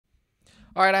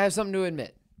All right, I have something to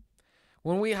admit.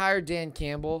 When we hired Dan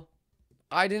Campbell,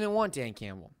 I didn't want Dan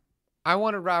Campbell. I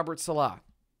wanted Robert Salah.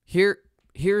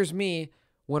 Here's me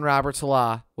when Robert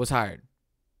Salah was hired.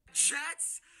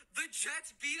 Jets? The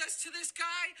Jets beat us to this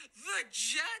guy? The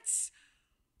Jets?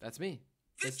 That's me.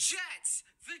 The Jets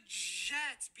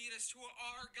beat us to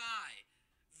our guy.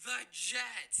 The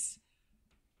Jets.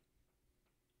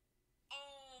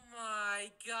 Oh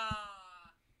my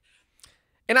God.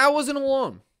 And I wasn't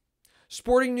alone.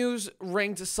 Sporting News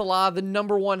ranked Salah the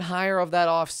 #1 hire of that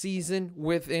offseason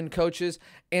within coaches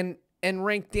and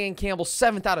ranked Dan Campbell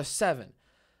 7th out of 7.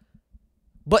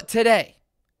 But today,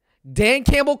 Dan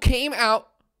Campbell came out,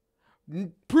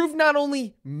 proved not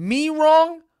only me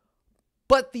wrong,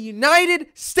 but the United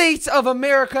States of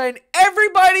America and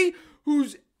everybody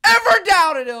who's ever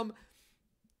doubted him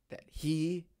that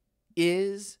he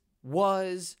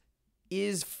was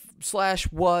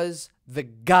the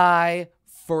guy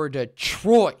for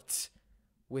Detroit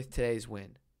with today's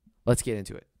win. Let's get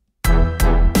into it.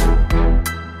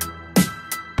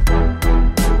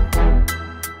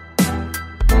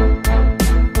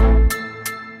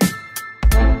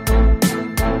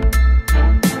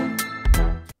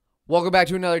 Welcome back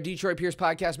to another Detroit Pierce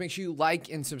podcast. Make sure you like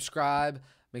and subscribe.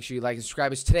 If you like and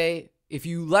subscribe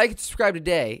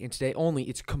today, and today only,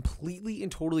 it's completely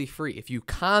and totally free. If you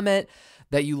comment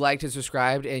that you liked and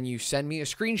subscribed and you send me a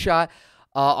screenshot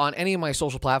on any of my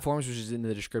social platforms, which is in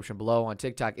the description below on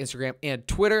TikTok, Instagram, and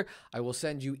Twitter, I will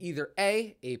send you either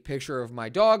A, picture of my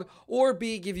dog, or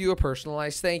B, give you a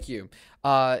personalized thank you.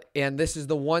 And this is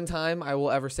the one time I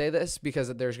will ever say this because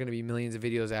there's going to be millions of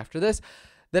videos after this.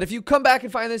 That if you come back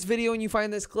and find this video and you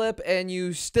find this clip and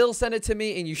you still send it to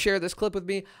me and you share this clip with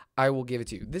me, I will give it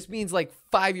to you. This means like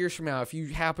 5 years from now, if you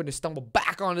happen to stumble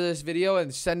back onto this video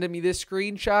and send me this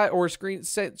screenshot or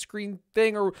screen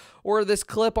thing or this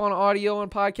clip on audio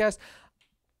and podcast,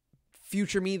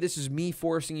 future me, this is me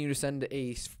forcing you to send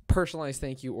a personalized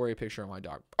thank you or a picture of my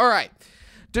dog. All right.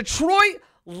 Detroit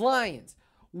Lions.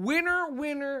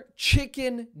 Winner,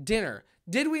 chicken dinner.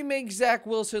 Did we make Zach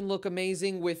Wilson look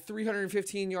amazing with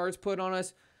 315 yards put on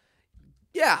us?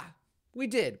 Yeah, we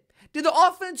did. Did the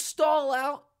offense stall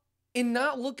out and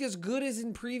not look as good as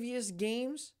in previous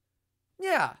games?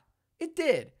 Yeah, it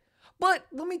did. But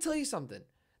let me tell you something.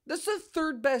 That's the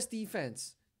third best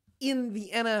defense in the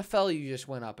NFL you just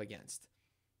went up against.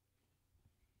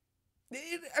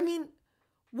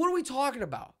 What are we talking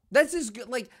about? That's as good.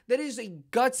 That is a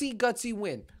gutsy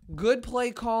win. Good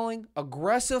play calling,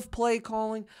 aggressive play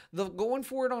calling. The going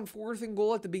for it on 4th and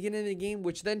goal at the beginning of the game,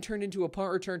 which then turned into a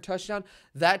punt return touchdown.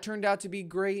 That turned out to be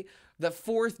great. The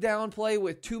 4th down play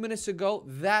with 2 minutes to go,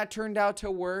 that turned out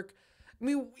to work.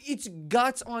 It's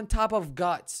guts on top of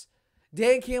guts.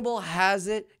 Dan Campbell has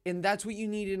it, and that's what you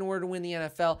need in order to win the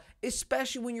NFL,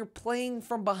 especially when you're playing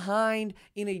from behind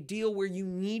in a deal where you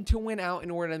need to win out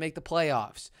in order to make the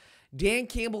playoffs. Dan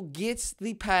Campbell gets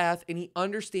the path, and he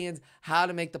understands how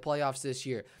to make the playoffs this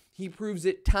year. He proves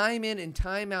it time in and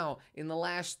time out. In the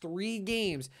last 3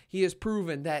 games, he has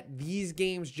proven that these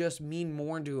games just mean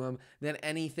more to him than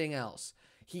anything else.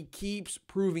 He keeps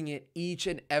proving it each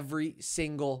and every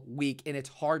single week, and it's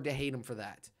hard to hate him for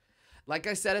that. Like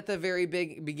I said at the very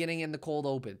beginning in the cold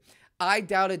open, I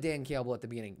doubted Dan Campbell at the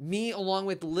beginning. Me, along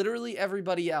with literally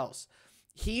everybody else.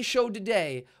 He showed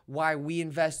today why we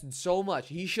invested so much.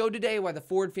 He showed today why the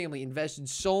Ford family invested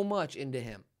so much into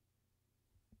him.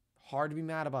 Hard to be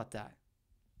mad about that.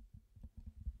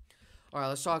 All right,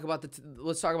 let's talk about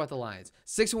the Lions.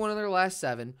 6-1 in their last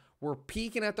 7. We're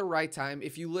peaking at the right time.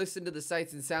 If you listen to the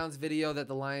Sights and Sounds video that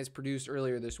the Lions produced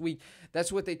earlier this week,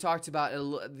 that's what they talked about.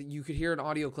 You could hear an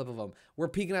audio clip of them. We're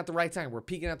peaking at the right time. We're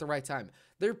peaking at the right time.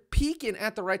 They're peaking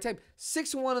at the right time.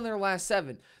 6-1 in their last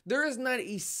 7. There is not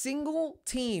a single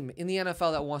team in the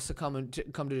NFL that wants to come to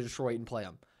Detroit and play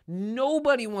them.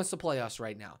 Nobody wants to play us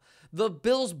right now. The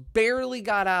Bills barely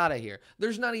got out of here.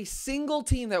 There's not a single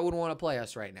team that would want to play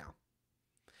us right now.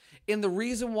 And the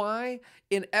reason why,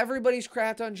 and everybody's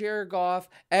crapped on Jared Goff.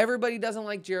 Everybody doesn't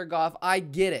like Jared Goff. I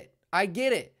get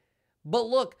it. But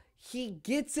look, he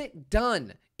gets it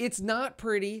done. It's not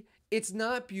pretty. It's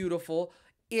not beautiful.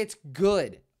 It's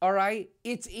good. All right?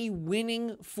 It's a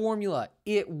winning formula.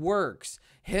 It works.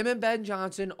 Him and Ben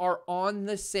Johnson are on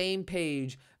the same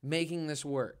page making this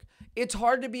work. It's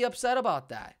hard to be upset about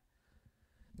that.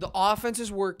 The offense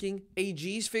is working.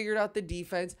 AG's figured out the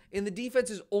defense, and the defense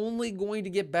is only going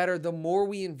to get better the more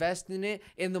we invest in it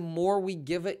and the more we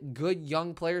give it good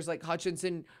young players like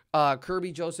Hutchinson,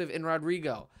 Kirby Joseph, and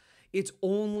Rodrigo. It's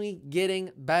only getting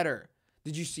better.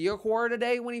 Did you see Okora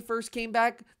today when he first came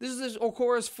back? This is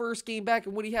Okora's first game back,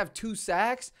 and would he have 2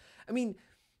 sacks?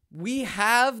 We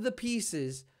have the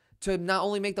pieces to not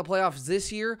only make the playoffs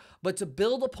this year, but to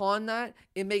build upon that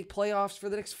and make playoffs for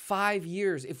the next 5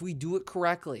 years if we do it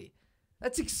correctly.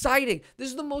 That's exciting. This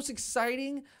is the most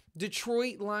exciting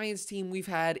Detroit Lions team we've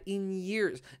had in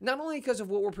years. Not only because of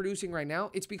what we're producing right now,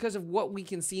 it's because of what we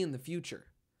can see in the future.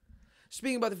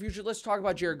 Speaking about the future, let's talk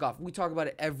about Jared Goff. We talk about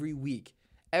it every week,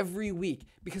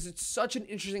 because it's such an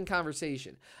interesting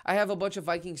conversation. I have a bunch of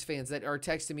Vikings fans that are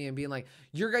texting me and being like,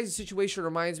 your guys' situation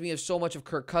reminds me of so much of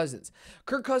Kirk Cousins.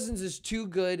 Kirk Cousins is too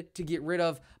good to get rid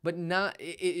of, but not,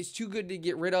 it's too good to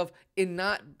get rid of and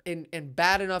not, and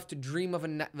bad enough to dream of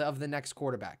the next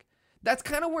quarterback. That's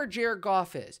kind of where Jared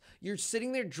Goff is. You're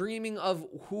sitting there dreaming of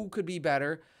who could be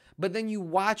better, but then you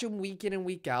watch him week in and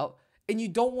week out, and you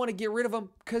don't want to get rid of him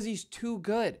because he's too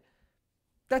good.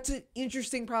 That's an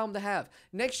interesting problem to have.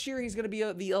 Next year, he's going to be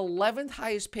the 11th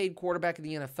highest paid quarterback in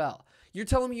the NFL. You're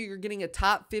telling me you're getting a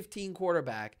top 15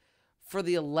 quarterback for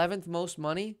the 11th most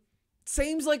money?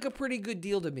 Seems like a pretty good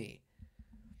deal to me.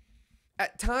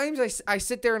 At times, I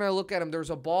sit there and I look at him. There's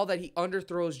a ball that he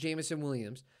underthrows Jamison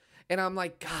Williams, and I'm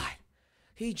like, God,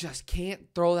 he just can't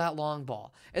throw that long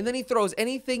ball. And then he throws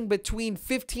anything between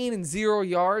 15 and 0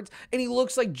 yards, and he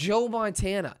looks like Joe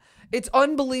Montana. It's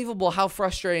unbelievable how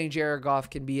frustrating Jared Goff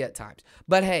can be at times.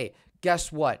 But hey,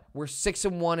 guess what? We're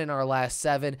 6-1 in our last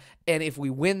 7, and if we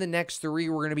win the next 3,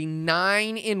 we're going to be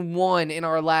 9-1 in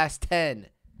our last 10.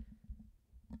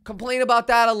 Complain about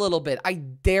that a little bit. I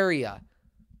dare ya.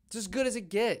 It's as good as it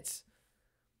gets.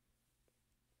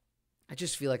 I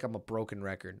just feel like I'm a broken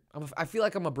record. I feel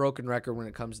like I'm a broken record when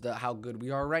it comes to how good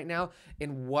we are right now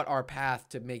and what our path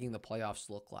to making the playoffs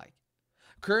look like.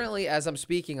 Currently, as I'm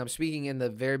speaking in the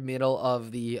very middle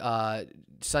of the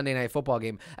Sunday Night Football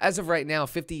game. As of right now,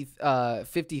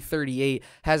 50-38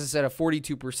 has us at a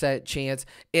 42% chance.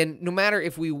 And no matter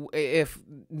if the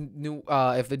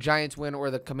Giants win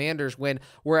or the Commanders win,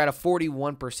 we're at a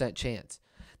 41% chance.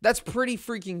 That's pretty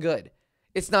freaking good.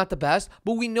 It's not the best,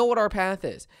 but we know what our path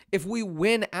is. If we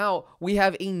win out, we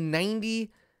have a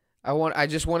 90. I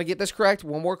just want to get this correct.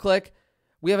 One more click.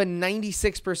 We have a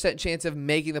 96% chance of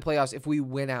making the playoffs if we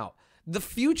win out. The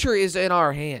future is in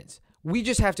our hands. We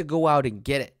just have to go out and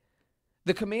get it.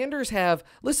 The Commanders have,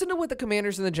 listen to what the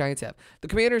Commanders and the Giants have. The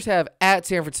Commanders have at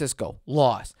San Francisco,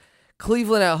 loss.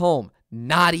 Cleveland at home,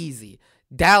 not easy.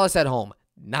 Dallas at home,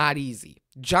 not easy.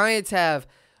 Giants have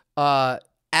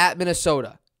at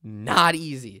Minnesota, not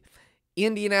easy.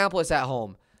 Indianapolis at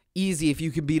home, easy if you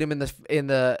can beat them in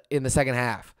the second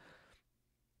half.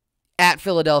 At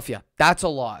Philadelphia, that's a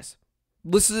loss.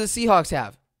 Listen to the Seahawks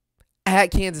have.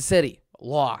 At Kansas City,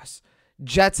 loss.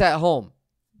 Jets at home,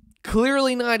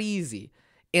 clearly not easy.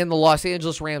 And the Los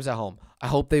Angeles Rams at home. I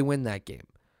hope they win that game.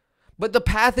 But the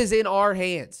path is in our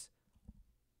hands.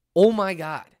 Oh my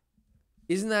God.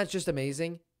 Isn't that just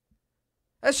amazing?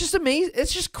 That's just amazing.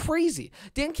 It's just crazy.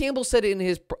 Dan Campbell said it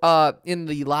in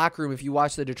the locker room. If you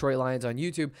watch the Detroit Lions on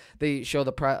YouTube, they show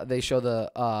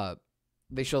the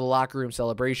locker room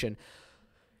celebration.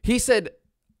 He said,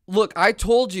 look, I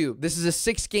told you this is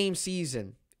a 6-game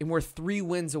season and we're 3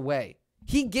 wins away.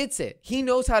 He gets it. He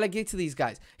knows how to get to these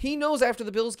guys. He knows after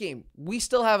the Bills game, we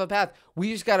still have a path.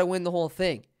 We just got to win the whole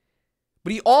thing.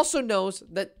 But he also knows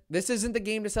that this isn't the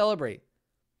game to celebrate.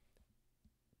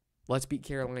 Let's beat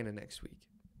Carolina next week.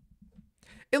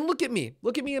 And look at me.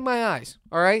 Look at me in my eyes.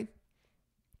 All right?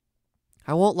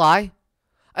 I won't lie.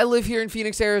 I live here in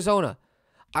Phoenix, Arizona.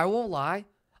 I won't lie.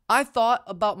 I thought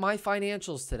about my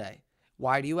financials today.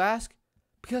 Why do you ask?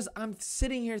 Because I'm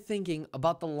sitting here thinking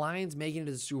about the Lions making it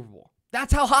to the Super Bowl.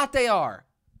 That's how hot they are.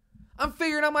 I'm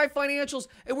figuring out my financials,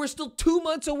 and we're still 2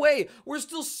 months away. We're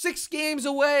still 6 games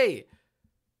away.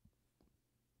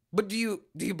 But do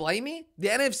you blame me? The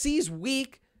NFC is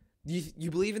weak.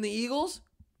 You believe in the Eagles?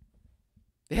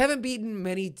 They haven't beaten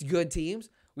many good teams.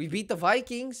 We beat the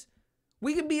Vikings.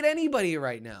 We can beat anybody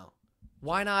right now.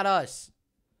 Why not us?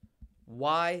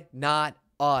 Why not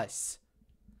us?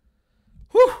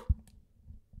 Whew.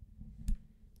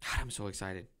 God, I'm so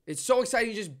excited. It's so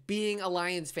exciting just being a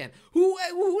Lions fan. Who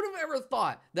would have ever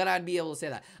thought that I'd be able to say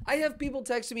that? I have people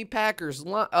texting me, Packers,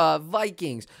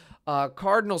 Vikings,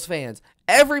 Cardinals fans.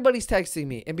 Everybody's texting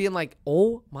me and being like,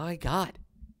 oh my God.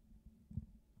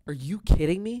 Are you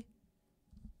kidding me?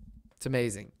 It's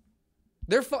amazing.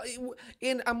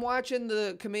 And I'm watching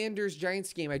the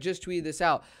Commanders-Giants game. I just tweeted this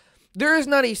out. There is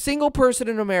not a single person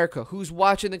in America who's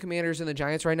watching the Commanders and the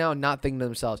Giants right now and not thinking to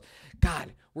themselves,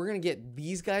 God, we're going to get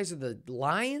these guys or the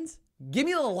Lions? Give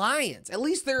me the Lions. At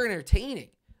least they're entertaining.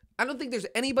 I don't think there's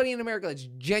anybody in America that's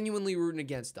genuinely rooting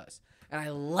against us. And I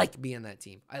like being that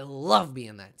team. I love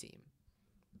being that team.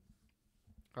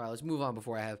 All right, let's move on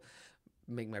before I have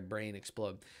make my brain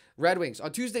explode. Red Wings.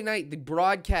 On Tuesday night, the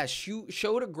broadcast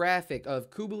showed a graphic of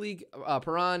Kubalik,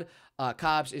 Perron,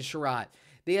 Cobbs, and Sherratt.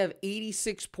 They have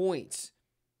 86 points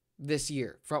this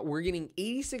year. We're getting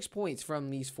 86 points from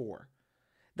these four.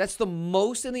 That's the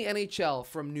most in the NHL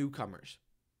from newcomers.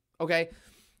 Okay?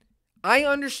 I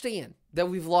understand that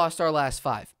we've lost our last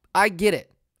 5. I get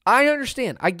it. I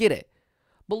understand. I get it.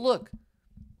 But look,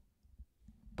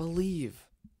 believe.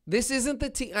 This isn't the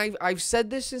team. I've said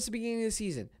this since the beginning of the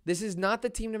season. This is not the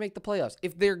team to make the playoffs.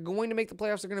 If they're going to make the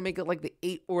playoffs, they're going to make it like the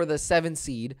 8 or the 7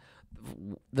 seed,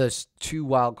 the 2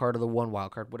 wild card or the 1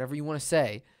 wild card, whatever you want to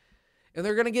say. And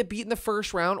they're going to get beat in the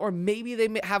first round, or maybe they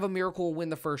have a miracle and win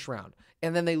the first round,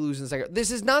 and then they lose in the second.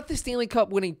 This is not the Stanley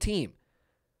Cup winning team.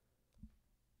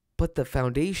 But the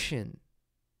foundation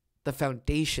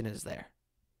is there.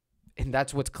 And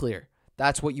that's what's clear.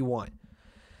 That's what you want.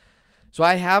 So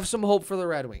I have some hope for the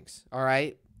Red Wings, all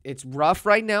right? It's rough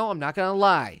right now. I'm not going to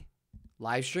lie.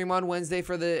 Live stream on Wednesday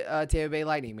for the Tampa Bay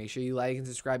Lightning. Make sure you like and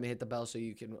subscribe and hit the bell so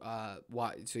you can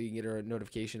watch, so you can get a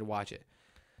notification to watch it.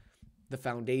 The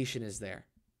foundation is there.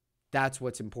 That's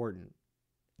what's important.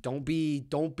 Don't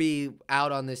be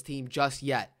out on this team just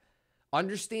yet.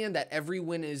 Understand that every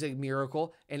win is a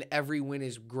miracle and every win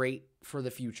is great for the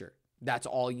future. That's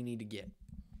all you need to get.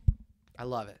 I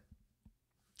love it.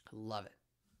 I love it.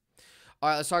 All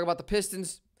right, let's talk about the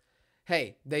Pistons.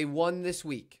 Hey, they won this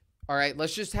week. All right,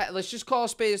 let's just call a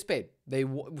spade a spade.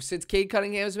 Since Cade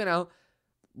Cunningham has been out,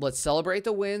 let's celebrate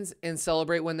the wins and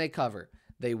celebrate when they cover.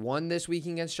 They won this week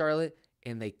against Charlotte,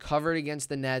 and they covered against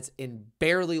the Nets and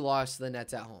barely lost to the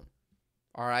Nets at home.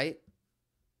 All right?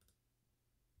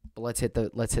 But let's hit the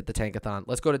tankathon.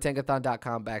 Let's go to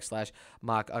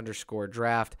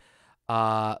tankathon.com/mock_draft.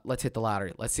 Let's hit the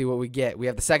lottery. Let's see what we get. We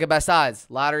have the second best odds.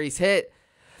 Lottery's hit.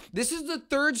 This is the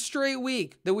 3rd straight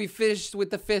week that we finished with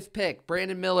the 5th pick,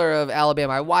 Brandon Miller of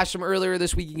Alabama. I watched him earlier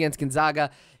this week against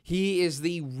Gonzaga. He is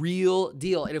the real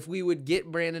deal. And if we would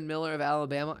get Brandon Miller of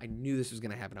Alabama, I knew this was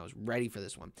going to happen. I was ready for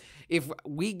this one. If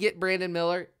we get Brandon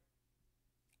Miller,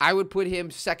 I would put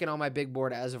him second on my big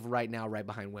board as of right now, right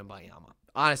behind Wembanyama.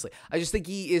 Honestly, I just think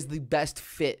he is the best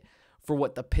fit for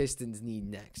what the Pistons need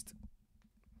next.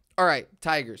 All right,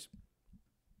 Tigers.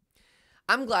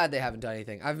 I'm glad they haven't done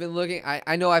anything. I've been looking.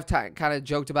 I know I've kind of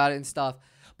joked about it and stuff,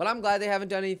 but I'm glad they haven't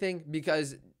done anything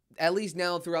because at least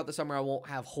now throughout the summer I won't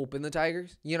have hope in the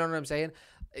Tigers. You know what I'm saying?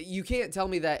 You can't tell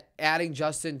me that adding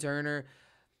Justin Turner,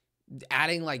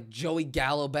 adding like Joey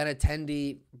Gallo,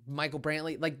 Benintendi, Michael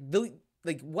Brantley,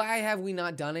 like why have we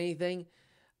not done anything?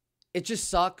 It just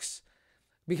sucks.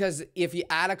 Because if you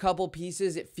add a couple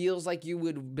pieces, it feels like you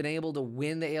would have been able to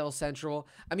win the AL Central.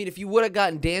 I mean, if you would have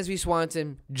gotten Dansby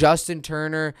Swanson, Justin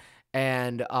Turner,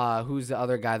 and who's the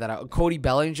other guy Cody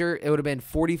Bellinger, it would have been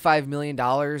 $45 million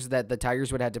that the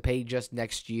Tigers would have to pay just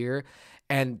next year.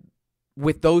 And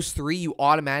with those 3, you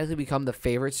automatically become the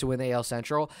favorites to win the AL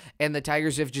Central. And the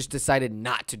Tigers have just decided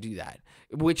not to do that,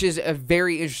 which is a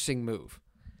very interesting move.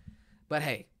 But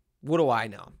hey, what do I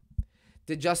know?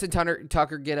 Did Justin Turner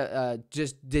get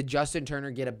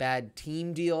a bad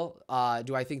team deal?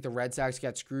 Do I think the Red Sox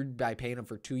got screwed by paying him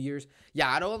for 2 years?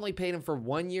 Yeah, I'd only pay him for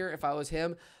 1 year if I was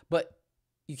him. But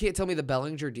you can't tell me the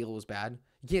Bellinger deal was bad.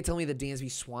 You can't tell me the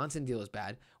Dansby Swanson deal was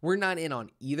bad. We're not in on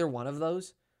either one of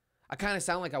those. I kind of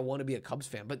sound like I want to be a Cubs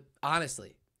fan, but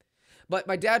honestly. But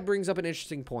my dad brings up an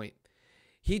interesting point.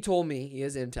 He told me, he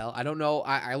has intel. I don't know.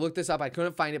 I looked this up. I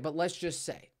couldn't find it, but let's just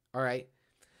say, all right.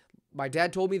 My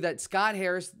dad told me that Scott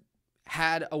Harris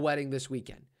had a wedding this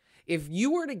weekend. If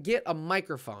you were to get a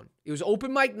microphone, it was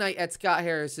open mic night at Scott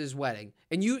Harris's wedding,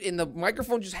 and the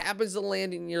microphone just happens to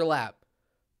land in your lap,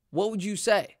 what would you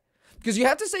say? Because you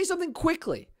have to say something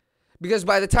quickly. Because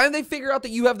by the time they figure out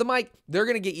that you have the mic, they're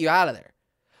going to get you out of there.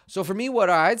 So for me, what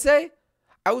I'd say,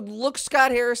 I would look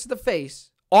Scott Harris in the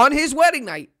face on his wedding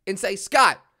night and say,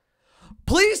 Scott,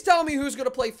 please tell me who's going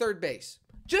to play third base.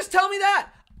 Just tell me that.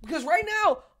 Because right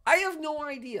now, I have no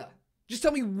idea. Just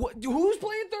tell me who's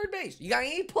playing third base. You got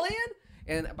any plan?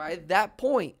 And by that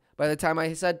point, by the time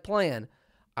I said plan,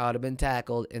 I would have been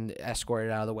tackled and escorted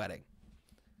out of the wedding.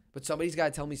 But somebody's got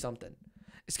to tell me something.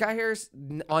 Scott Harris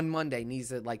on Monday needs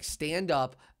to stand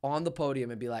up on the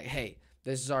podium and be like, hey,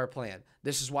 this is our plan.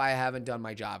 This is why I haven't done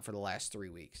my job for the last 3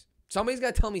 weeks. Somebody's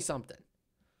got to tell me something.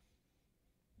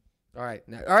 All right.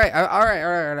 All right.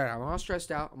 I'm all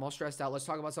stressed out. Let's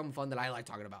talk about something fun that I like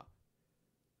talking about.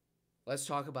 Let's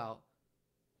talk about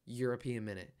European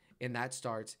Minute. And that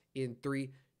starts in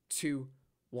 3, 2,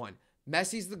 1.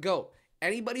 Messi's the GOAT.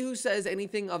 Anybody who says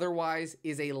anything otherwise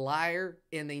is a liar,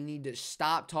 and they need to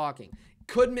stop talking.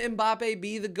 Could Mbappe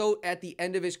be the GOAT at the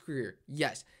end of his career?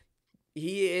 Yes.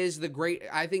 He is the great.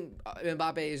 I think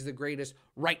Mbappe is the greatest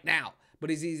right now. But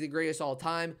is he the greatest all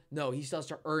time? No, he still has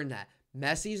to earn that.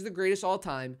 Messi is the greatest all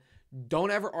time.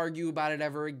 Don't ever argue about it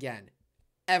ever again.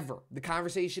 Ever. The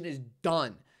conversation is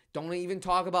done. Don't even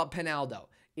talk about Penaldo.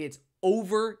 It's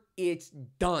over. It's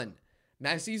done.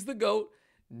 Messi's the GOAT.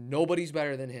 Nobody's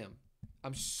better than him.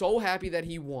 I'm so happy that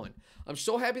he won. I'm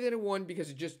so happy that he won because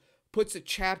it just puts a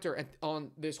chapter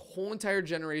on this whole entire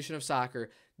generation of soccer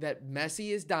that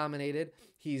Messi is dominated.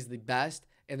 He's the best,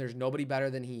 and there's nobody better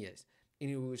than he is. And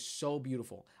it was so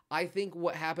beautiful. I think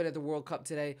what happened at the World Cup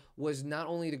today was not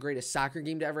only the greatest soccer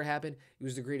game to ever happen, it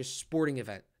was the greatest sporting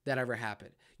event that ever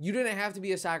happened. You didn't have to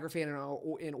be a soccer fan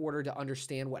in order to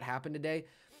understand what happened today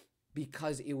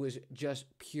because it was just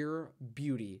pure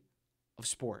beauty of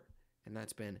sport. And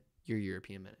that's been your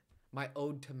European Minute. My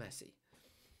ode to Messi.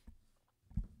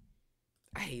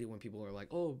 I hate it when people are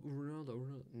like, oh,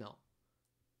 Ronaldo.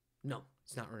 No,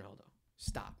 it's not Ronaldo.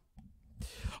 Stop.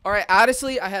 All right,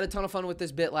 honestly, I had a ton of fun with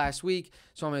this bit last week,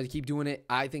 so I'm going to keep doing it.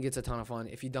 I think it's a ton of fun.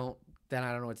 If you don't, then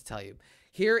I don't know what to tell you.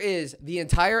 Here is the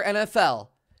entire NFL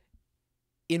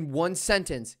in one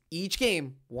sentence. Each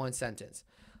game, one sentence.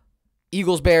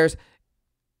 Eagles, Bears,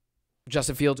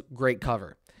 Justin Fields, great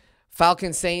cover.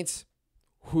 Falcons, Saints,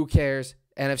 who cares?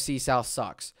 NFC South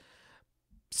sucks.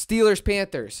 Steelers,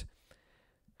 Panthers,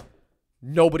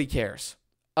 nobody cares.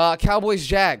 Cowboys,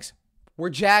 Jags, we're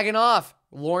jagging off.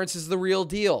 Lawrence is the real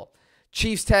deal.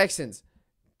 Chiefs, Texans.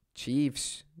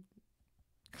 Chiefs,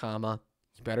 comma,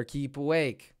 you better keep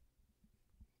awake.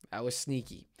 That was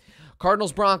sneaky.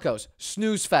 Cardinals, Broncos,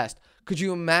 snooze fest. Could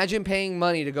you imagine paying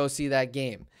money to go see that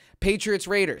game? Patriots,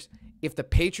 Raiders. If the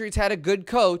Patriots had a good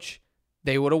coach,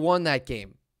 they would have won that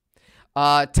game.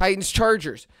 Titans,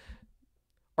 Chargers.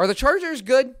 Are the Chargers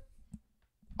good?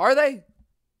 Are they?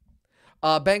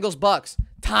 Bengals, Bucks.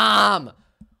 Tom,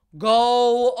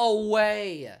 go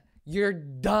away. You're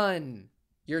done.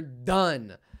 You're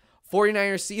done.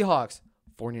 49ers, Seahawks.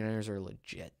 49ers are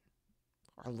legit.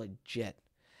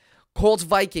 Colts,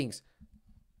 Vikings.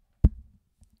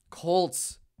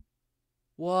 Colts.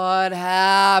 What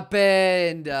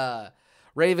happened?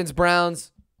 Ravens,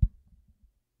 Browns.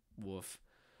 Woof.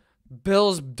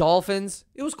 Bills, Dolphins.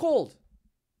 It was cold.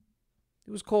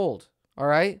 All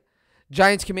right?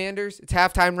 Giants, Commanders. It's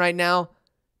halftime right now.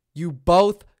 You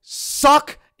both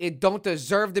suck. It don't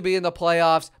deserve to be in the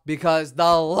playoffs because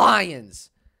the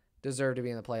Lions deserve to be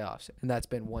in the playoffs. And that's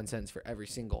been one sentence for every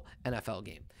single NFL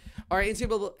game. All right,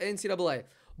 NCAA.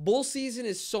 Bowl season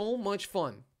is so much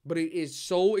fun, but it is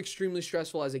so extremely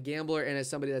stressful as a gambler and as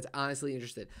somebody that's honestly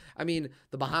interested. I mean,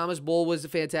 the Bahamas Bowl was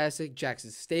fantastic.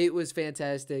 Jackson State was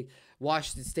fantastic.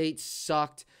 Washington State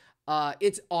sucked.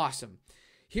 It's awesome.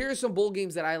 Here are some bowl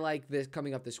games that I like this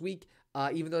coming up this week.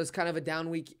 Even though it's kind of a down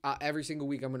week, every single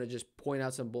week I'm going to just point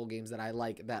out some bowl games that I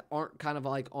like that aren't kind of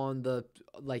like on the,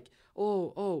 like,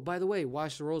 oh, by the way,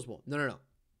 watch the Rose Bowl. No.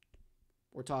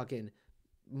 We're talking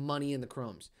money in the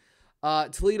crumbs.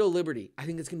 Toledo, Liberty. I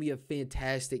think it's going to be a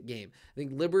fantastic game. I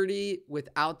think Liberty,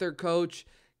 without their coach,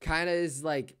 kind of is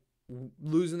like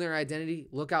losing their identity.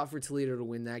 Look out for Toledo to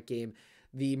win that game.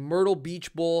 The Myrtle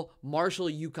Beach Bowl, Marshall,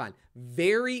 UConn.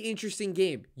 Very interesting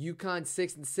game. UConn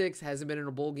 6-6, hasn't been in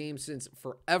a bowl game since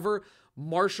forever.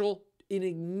 Marshall, an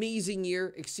amazing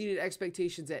year, exceeded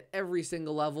expectations at every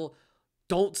single level.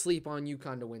 Don't sleep on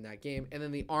UConn to win that game. And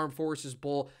then the Armed Forces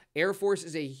Bowl. Air Force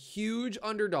is a huge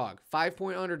underdog,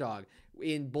 5-point underdog.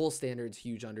 In bowl standards,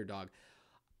 huge underdog.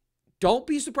 Don't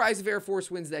be surprised if Air Force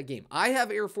wins that game. I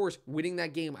have Air Force winning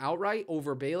that game outright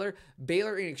over Baylor.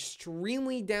 Baylor, an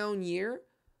extremely down year,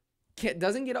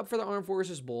 doesn't get up for the Armed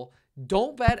Forces Bowl.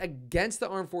 Don't bet against the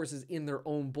Armed Forces in their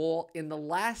own bowl. In the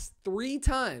last 3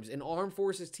 times an Armed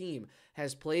Forces team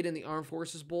has played in the Armed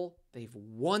Forces Bowl, they've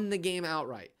won the game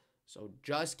outright. So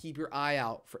just keep your eye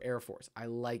out for Air Force. I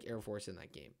like Air Force in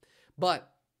that game.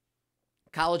 But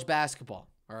college basketball,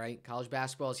 all right? College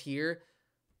basketball is here.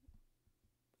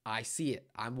 I see it.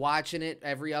 I'm watching it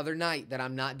every other night that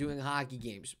I'm not doing hockey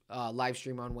games. Live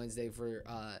stream on Wednesday for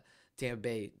Tampa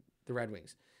Bay, the Red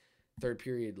Wings. 3rd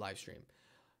period live stream.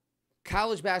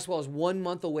 College basketball is 1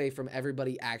 month away from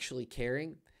everybody actually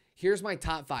caring. Here's my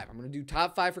top 5. I'm going to do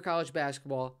top 5 for college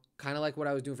basketball, kind of like what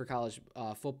I was doing for college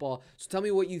football. So tell me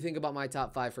what you think about my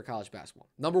top 5 for college basketball.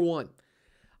 Number 1,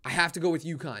 I have to go with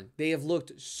UConn. They have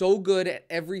looked so good at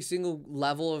every single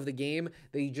level of the game.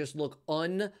 They just look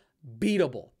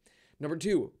unbeatable. Number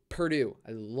 2, Purdue.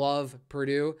 I love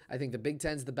Purdue. I think the Big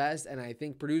Ten's the best, and I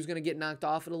think Purdue's going to get knocked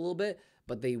off it a little bit,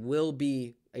 but they will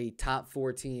be a top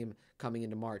 4 team coming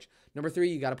into March. Number 3,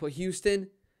 you got to put Houston.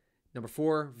 Number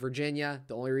 4, Virginia.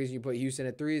 The only reason you put Houston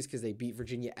at 3 is because they beat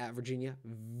Virginia at Virginia.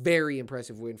 Very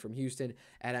impressive win from Houston.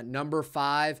 And at number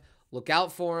 5, look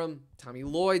out for him. Tommy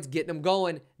Lloyd's getting them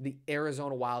going. The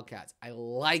Arizona Wildcats. I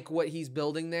like what he's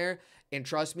building there. And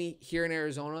trust me, here in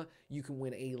Arizona, you can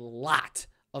win a lot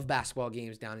of basketball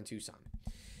games down in Tucson.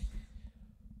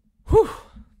 Whew.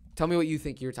 Tell me what you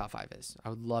think your top 5 is. I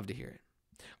would love to hear it.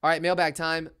 All right, mailbag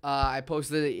time. I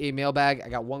posted a mailbag. I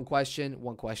got one question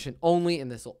only,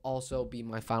 and this will also be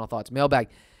my final thoughts. Mailbag.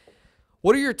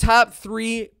 What are your top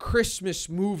 3 Christmas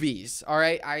movies? All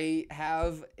right, I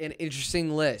have an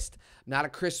interesting list. I'm not a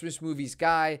Christmas movies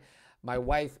guy. My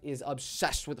wife is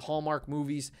obsessed with Hallmark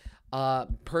movies.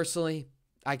 Personally,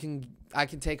 I can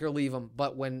take or leave them,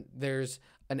 but when there's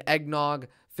an eggnog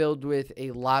filled with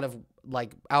a lot of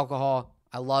like alcohol,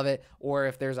 I love it. Or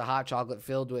if there's a hot chocolate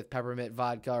filled with peppermint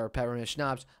vodka or peppermint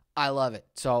schnapps, I love it.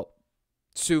 So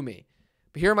sue me.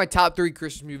 But here are my top 3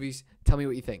 Christmas movies. Tell me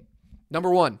what you think. Number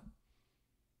 1,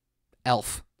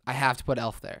 Elf. I have to put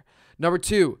Elf there. Number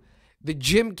 2, the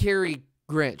Jim Carrey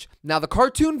Grinch. Now, the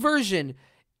cartoon version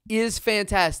is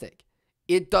fantastic.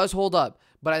 It does hold up.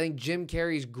 But I think Jim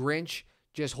Carrey's Grinch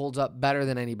just holds up better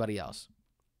than anybody else.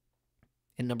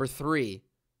 And number 3,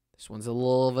 this one's a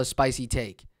little of a spicy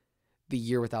take. The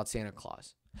Year Without Santa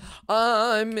Claus.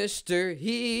 I'm Mr.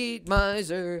 Heat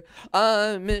Miser.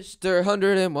 I'm Mr.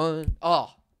 101. Oh,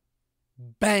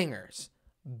 bangers.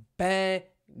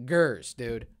 Bangers,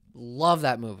 dude. Love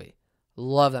that movie.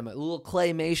 Love that movie. A little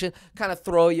claymation. Kind of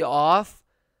throw you off.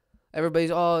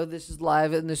 Everybody's, oh, this is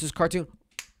live and this is cartoon.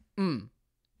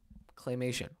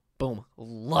 Claymation. Boom.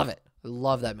 Love it.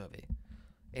 Love that movie.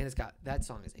 And it's got, that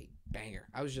song is a banger.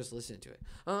 I was just listening to it.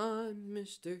 I'm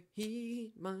Mr.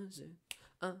 Heat Miser.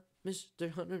 I'm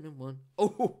Mr. 101.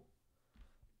 Oh,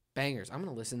 bangers. I'm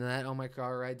going to listen to that on my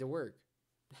car ride to work.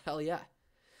 Hell yeah.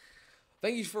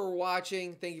 Thank you for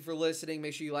watching. Thank you for listening.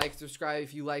 Make sure you like and subscribe.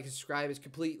 If you like and subscribe, it's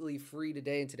completely free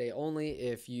today and today only.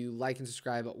 If you like and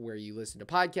subscribe where you listen to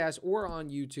podcasts or on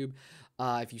YouTube,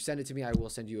 if you send it to me, I will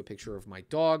send you a picture of my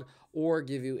dog or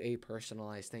give you a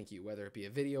personalized thank you, whether it be a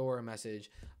video or a message,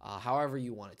 however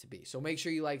you want it to be. So make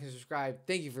sure you like and subscribe.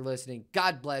 Thank you for listening.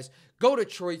 God bless. Go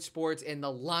Detroit Sports and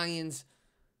the Lions,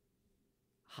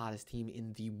 hottest team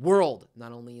in the world,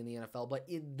 not only in the NFL, but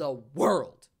in the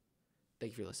world.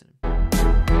 Thank you for listening.